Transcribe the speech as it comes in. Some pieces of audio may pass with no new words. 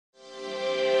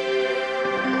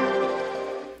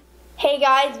Hey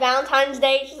guys, Valentine's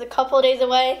Day is just a couple of days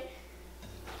away.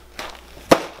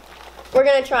 We're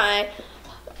gonna try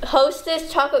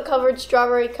Hostess chocolate covered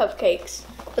strawberry cupcakes.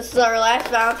 This is our last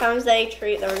Valentine's Day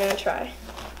treat that we're gonna try.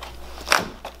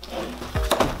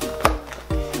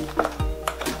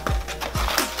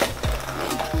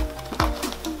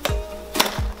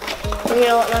 I'm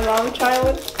gonna let my mom try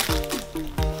one.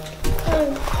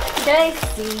 Okay.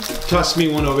 Toss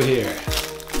me one over here.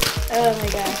 Oh my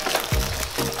god.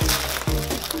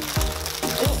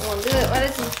 What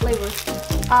is the flavor?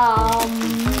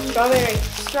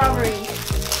 Strawberry.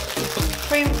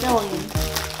 Cream filling.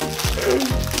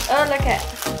 Oh, look at.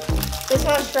 It's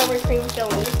not strawberry cream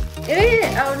filling. It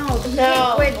is. Oh no.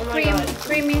 No. With Oh my God.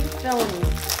 creamy filling.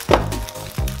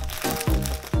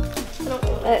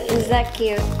 I Is that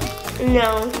cute?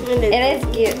 No, it isn't. It is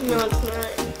cute. No, it's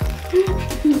not.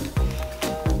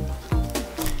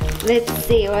 Let's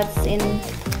see what's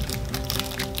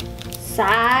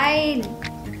inside.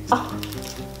 Oh.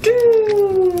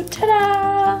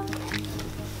 Ta-da!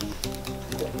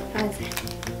 How is it?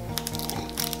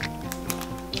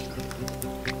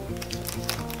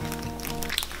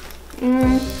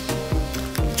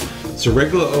 It's a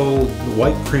regular old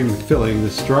white cream filling. The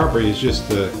strawberry is just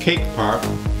the cake part.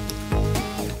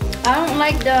 I don't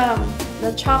like the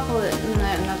chocolate in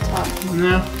the top.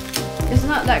 No. It's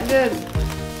not that good.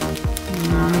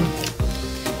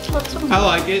 I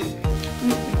like it.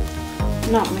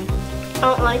 Not me. I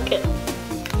don't like it.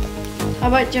 How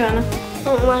about you, Anna? I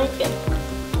don't like it.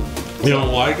 You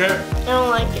don't like it? I don't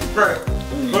like it. Great.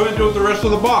 What do we do with the rest of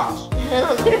the box?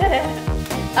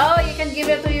 Oh, you can give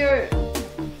it to your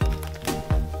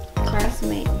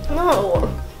classmate. No,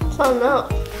 it's not enough.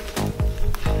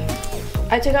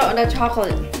 I took out the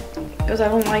chocolate because I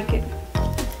don't like it.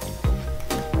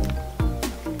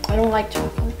 I don't like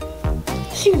chocolate.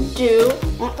 Yes, you do.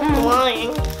 I'm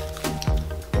lying.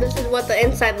 This is what the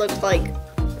inside looks like.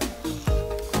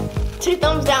 2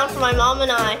 thumbs down for my mom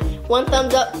and I. 1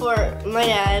 thumbs up for my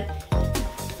dad.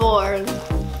 For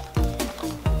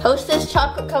Hostess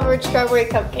chocolate covered strawberry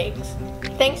cupcakes.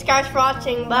 Thanks guys for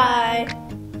watching. Bye.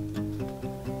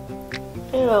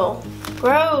 Ew.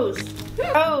 Gross.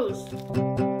 Gross.